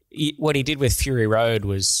what he did with Fury Road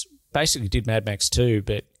was basically did Mad Max 2,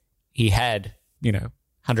 but he had,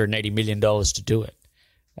 $180 million to do it.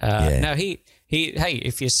 Now, hey,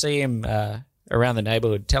 if you see him around the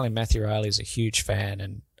neighborhood, tell him Matthew Reilly is a huge fan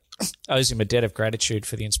and owes him a debt of gratitude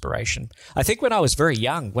for the inspiration. I think when I was very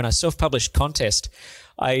young, when I self-published Contest,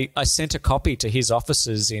 I sent a copy to his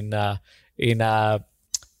offices in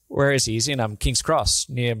where is he? He's in King's Cross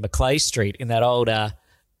near Maclay Street in that old Art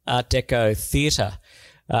Deco theatre.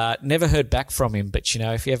 Never heard back from him, but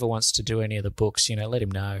if he ever wants to do any of the books, let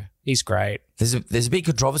him know. He's great. There's a big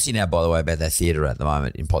controversy now, by the way, about that theatre at the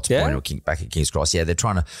moment in Potts Point or back at King's Cross. Yeah,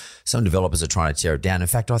 some developers are trying to tear it down. In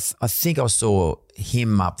fact, I think I saw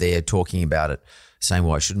him up there talking about it, saying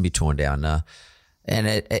why it shouldn't be torn down. And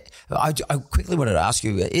I quickly wanted to ask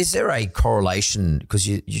you, is there a correlation, because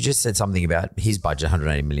you just said something about his budget,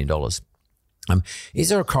 $180 million. Is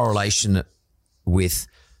there a correlation with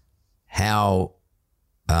how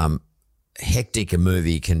hectic a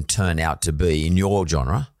movie can turn out to be in your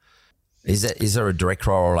genre? Is there a direct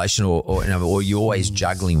correlation, or are you always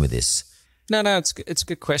juggling with this? No, it's a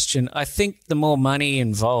good question. I think the more money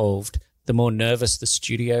involved, the more nervous the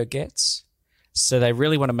studio gets. So they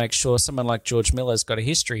really want to make sure someone like George Miller's got a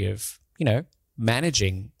history of,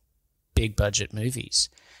 managing big budget movies.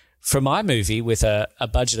 For my movie with a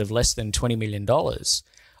budget of less than $20 million,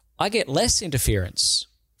 I get less interference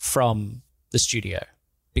from the studio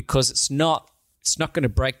because it's not going to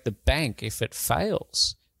break the bank if it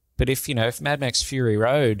fails. But if Mad Max Fury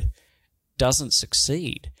Road doesn't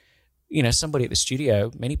succeed, somebody at the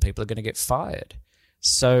studio, many people are going to get fired.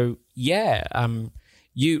 So yeah, I met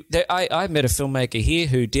a filmmaker here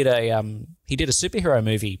who did a superhero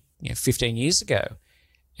movie 15 years ago,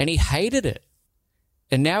 and he hated it,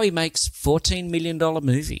 and now he makes $14 million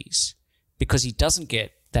movies because he doesn't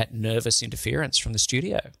get that nervous interference from the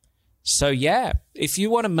studio. So yeah, if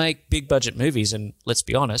you want to make big budget movies, and let's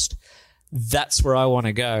be honest, that's where I want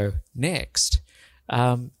to go next.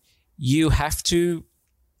 You have to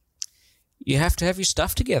have your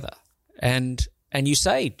stuff together, and you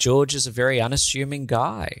say George is a very unassuming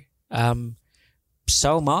guy.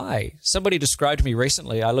 So am I. Somebody described me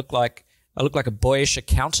recently. I look like a boyish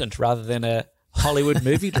accountant rather than a Hollywood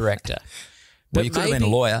movie director. Well, you could have been a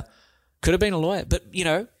lawyer. Could have been a lawyer. But,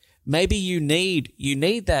 maybe you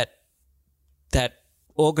need that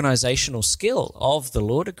organizational skill of the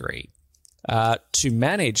law degree to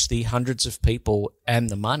manage the hundreds of people and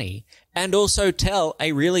the money, and also tell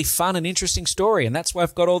a really fun and interesting story. And that's why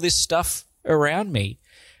I've got all this stuff around me,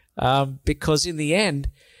 because in the end,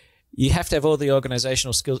 you have to have all the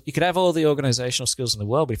organizational skills. You could have all the organizational skills in the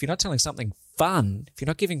world, but if you're not telling something fun, if you're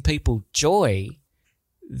not giving people joy,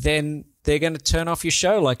 then they're going to turn off your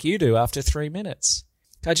show like you do after 3 minutes.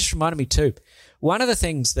 That just reminded me too. One of the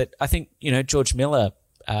things that I think, George Miller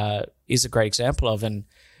is a great example of, and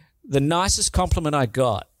the nicest compliment I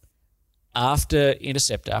got after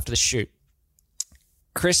Interceptor, after the shoot,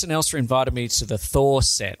 Chris and Elsa invited me to the Thor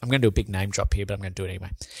set. I'm going to do a big name drop here, but I'm going to do it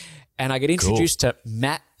anyway. And I get introduced to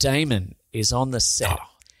Matt Damon is on the set. Oh.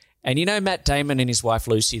 And Matt Damon and his wife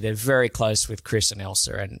Lucy, they're very close with Chris and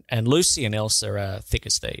Elsa. And Lucy and Elsa are thick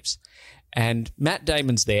as thieves. And Matt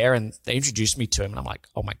Damon's there, and they introduced me to him. And I'm like,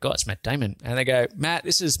 oh, my God, it's Matt Damon. And they go, Matt,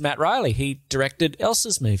 this is Matt Reilly. He directed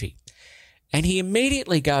Elsa's movie. And he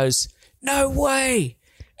immediately goes, no way.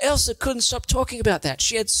 Elsa couldn't stop talking about that.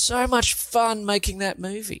 She had so much fun making that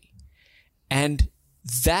movie. And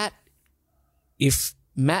that, if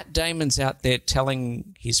Matt Damon's out there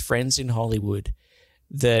telling his friends in Hollywood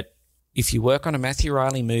that if you work on a Matthew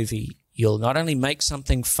Reilly movie, you'll not only make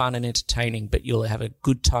something fun and entertaining, but you'll have a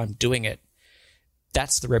good time doing it.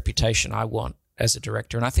 That's the reputation I want as a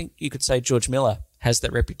director. And I think you could say George Miller has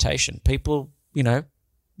that reputation. People,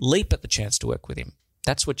 leap at the chance to work with him.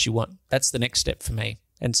 That's what you want. That's the next step for me.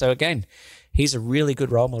 And so, again, he's a really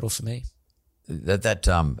good role model for me. That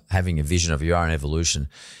having a vision of your own evolution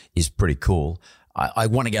is pretty cool. I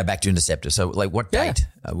want to go back to Interceptor. So, what date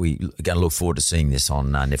are we going to look forward to seeing this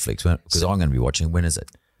on Netflix? Because I'm going to be watching. When is it?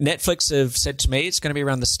 Netflix have said to me it's going to be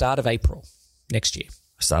around the start of April next year.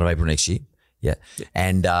 Start of April next year? Yeah.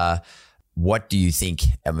 And what do you think?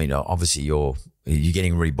 I mean, obviously you're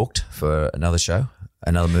getting rebooked for another show,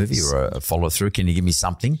 another movie, or a follow-through. Can you give me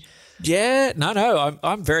something? Yeah, no.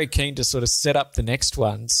 I'm very keen to sort of set up the next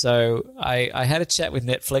one. So I had a chat with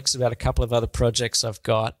Netflix about a couple of other projects I've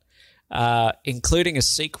got, including a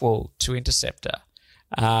sequel to Interceptor.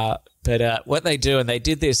 But what they do, and they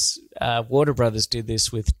did this, Warner Brothers did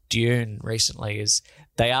this with Dune recently, is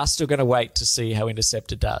they are still going to wait to see how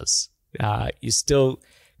Interceptor does. You're still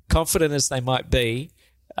confident as they might be,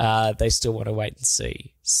 they still want to wait and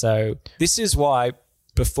see. So this is why,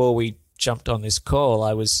 before we jumped on this call,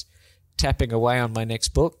 I was tapping away on my next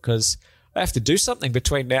book, because I have to do something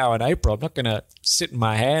between now and April. I'm not going to sit in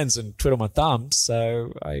my hands and twiddle my thumbs.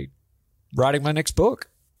 So I'm writing my next book.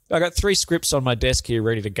 I got 3 scripts on my desk here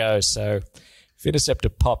ready to go. So if Interceptor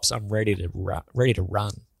pops, I'm ready to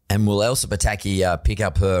run. And will Elsa Pataki pick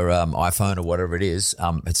up her iPhone or whatever it is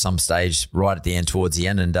at some stage right at the end, towards the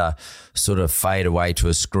end, and sort of fade away to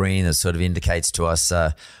a screen that sort of indicates to us,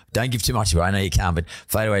 don't give too much away, I know you can't, but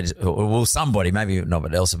fade away, or will somebody, maybe not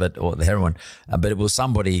but Elsa, or the heroine, but will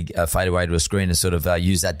somebody fade away to a screen and sort of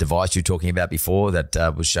use that device you were talking about before that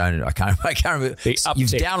was shown? I can't remember. You've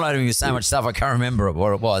downloaded me with so much stuff, I can't remember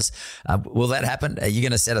what it was. Will that happen? Are you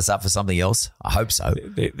going to set us up for something else? I hope so.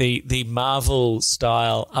 The Marvel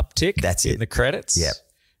style uptick. That's it. In the credits. Yep.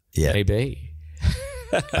 Yeah. Maybe.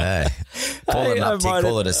 Call it an uptick.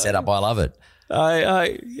 Call it a setup. I love it.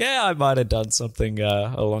 I might have done something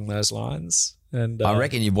along those lines. And I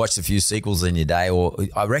reckon you've watched a few sequels in your day, or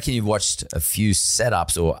I reckon you've watched a few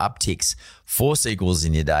setups or upticks for sequels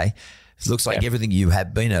in your day. It looks like everything you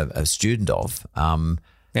have been a student of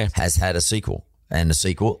has had a sequel and a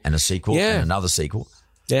sequel and a sequel and another sequel.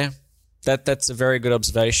 Yeah, that's a very good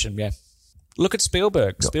observation. Yeah, look at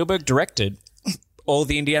Spielberg. Spielberg directed all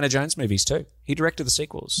the Indiana Jones movies too. He directed the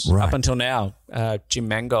sequels up until now. Jim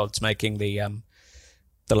Mangold's making the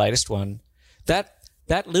latest one. That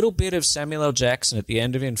little bit of Samuel L. Jackson at the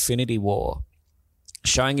end of Infinity War,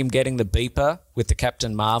 showing him getting the beeper with the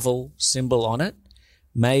Captain Marvel symbol on it,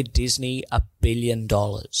 made Disney $1 billion.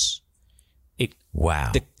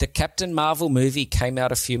 Wow. The Captain Marvel movie came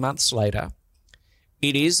out a few months later.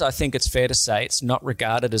 It is, I think it's fair to say, it's not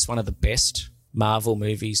regarded as one of the best Marvel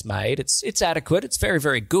movies made. It's adequate. It's very,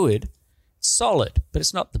 very good. It's solid, but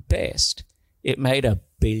it's not the best. It made $1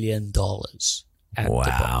 billion at the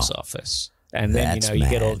box office. And then, you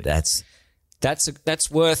get all that's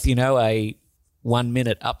worth, a 1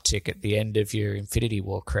 minute uptick at the end of your Infinity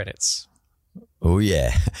War credits. Oh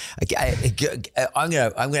yeah. Okay, I'm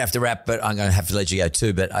gonna have to wrap, but I'm gonna have to let you go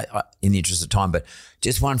too. But I, in the interest of time, but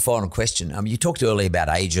just one final question. You talked earlier about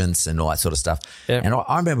agents and all that sort of stuff, and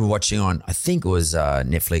I remember watching on, I think it was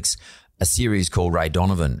Netflix, a series called Ray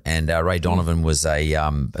Donovan, and Ray Donovan was a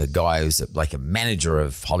guy who's like a manager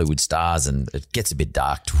of Hollywood stars, and it gets a bit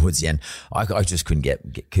dark towards the end. I just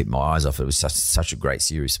couldn't keep my eyes off it. It was such a great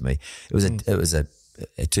series for me. It was a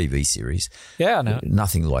TV series. Yeah, I know.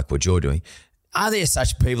 Nothing like what you're doing. Are there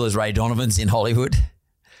such people as Ray Donovans in Hollywood?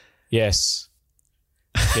 Yes.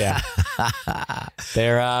 Yeah.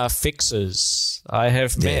 There are fixers. I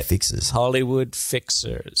have met fixers. Hollywood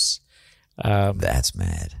fixers. That's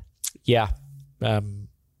mad. Yeah. And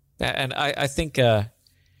I think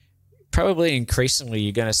probably increasingly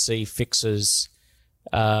you're going to see fixers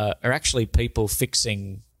are actually people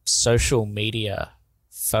fixing social media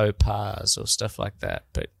faux pas or stuff like that.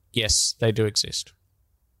 But yes, they do exist.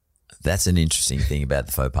 That's an interesting thing about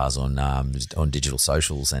the faux pas on digital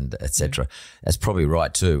socials and et cetera. That's probably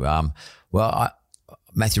right too.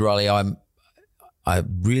 Matthew Reilly, I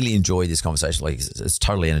really enjoyed this conversation. Like, it's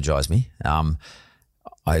totally energized me.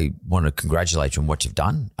 I want to congratulate you on what you've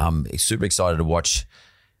done. I'm super excited to watch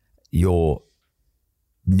your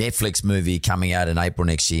Netflix movie coming out in April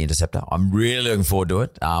next year, Interceptor. I'm really looking forward to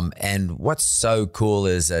it. And what's so cool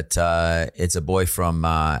is that it's a boy from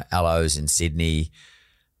Allos in Sydney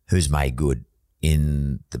who's made good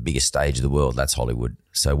in the biggest stage of the world. That's Hollywood.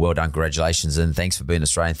 So well done, congratulations, and thanks for being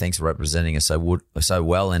Australian. Thanks for representing us so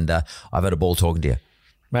well, and I've had a ball talking to you.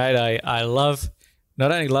 Mate, I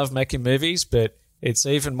not only love making movies, but it's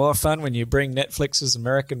even more fun when you bring Netflix's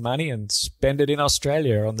American money and spend it in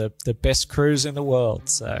Australia on the best cruise in the world.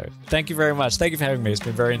 So thank you very much. Thank you for having me. It's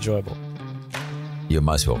been very enjoyable. You're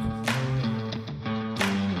most welcome.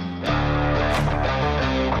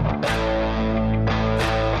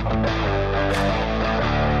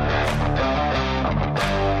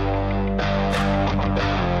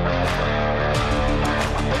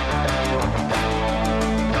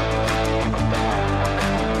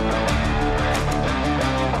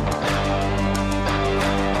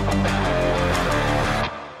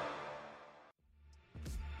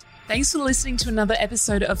 Thanks for listening to another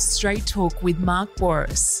episode of Straight Talk with Mark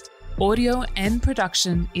Boris. Audio and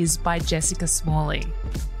production is by Jessica Smalley.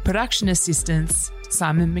 Production assistance,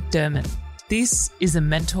 Simon McDermott. This is a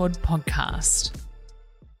Mentored podcast.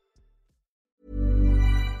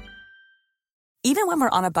 Even when we're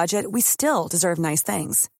on a budget, we still deserve nice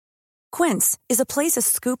things. Quince is a place to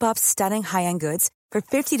scoop up stunning high-end goods for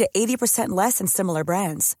 50 to 80% less than similar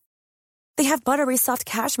brands. They have buttery soft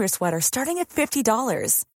cashmere sweaters starting at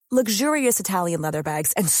 $50, luxurious Italian leather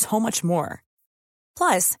bags, and so much more.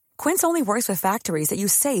 Plus, Quince only works with factories that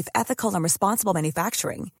use safe, ethical, and responsible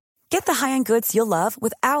manufacturing. Get the high-end goods you'll love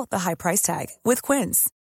without the high price tag with Quince.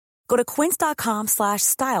 Go to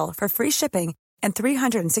quince.com/style for free shipping and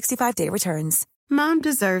 365-day returns. Mom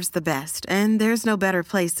deserves the best, and there's no better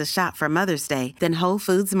place to shop for Mother's Day than Whole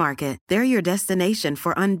Foods Market. They're your destination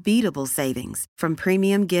for unbeatable savings, from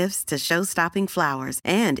premium gifts to show-stopping flowers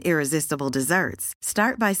and irresistible desserts.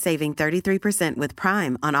 Start by saving 33% with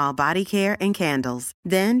Prime on all body care and candles.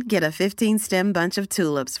 Then get a 15-stem bunch of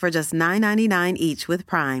tulips for just $9.99 each with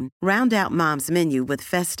Prime. Round out Mom's menu with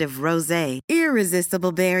festive rosé,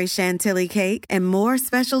 irresistible berry chantilly cake, and more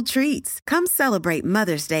special treats. Come celebrate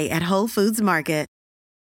Mother's Day at Whole Foods Market.